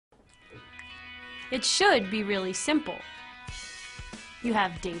It should be really simple. You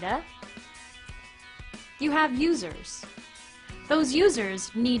have data. You have users. Those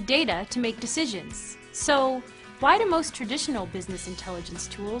users need data to make decisions. So, why do most traditional business intelligence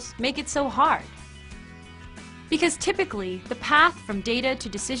tools make it so hard? Because typically, the path from data to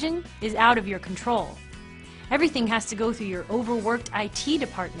decision is out of your control. Everything has to go through your overworked IT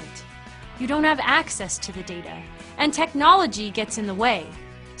department. You don't have access to the data, and technology gets in the way.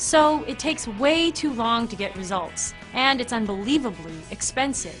 So, it takes way too long to get results, and it's unbelievably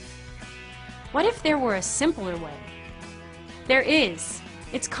expensive. What if there were a simpler way? There is.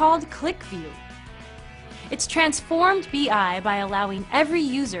 It's called QlikView. It's transformed BI by allowing every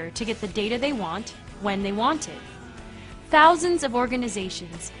user to get the data they want when they want it. Thousands of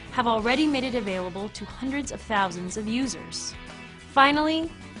organizations have already made it available to hundreds of thousands of users.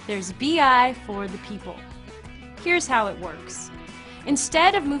 Finally, there's BI for the people. Here's how it works.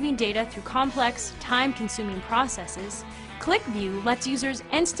 Instead of moving data through complex, time-consuming processes, QlikView lets users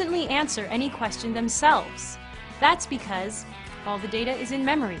instantly answer any question themselves. That's because all the data is in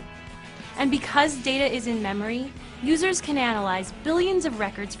memory. And because data is in memory, users can analyze billions of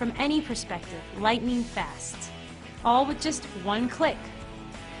records from any perspective, lightning fast, all with just one click.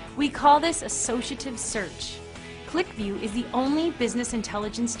 We call this associative search. QlikView is the only business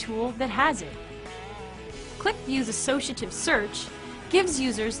intelligence tool that has it. QlikView's associative search gives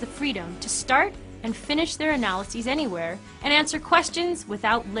users the freedom to start and finish their analyses anywhere and answer questions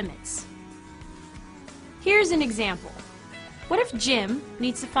without limits. Here's an example. What if Jim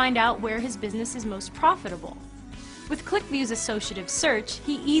needs to find out where his business is most profitable? With QlikView's associative search,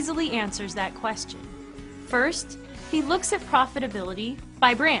 he easily answers that question. First, he looks at profitability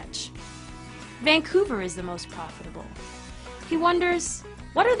by branch. Vancouver is the most profitable. He wonders,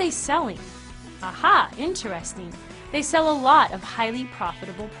 what are they selling? Aha, interesting. They sell a lot of highly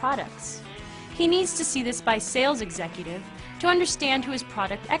profitable products. He needs to see this by sales executive to understand who his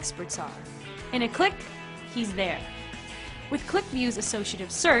product experts are. In a click, he's there. With QlikView's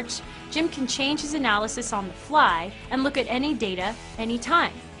associative search, Jim can change his analysis on the fly and look at any data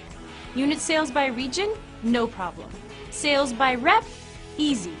anytime. Unit sales by region? No problem. Sales by rep?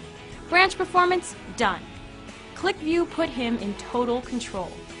 Easy. Branch performance? Done. QlikView put him in total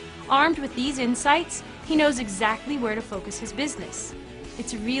control. Armed with these insights, he knows exactly where to focus his business.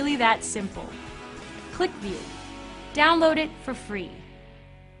 It's really that simple. QlikView. Download it for free.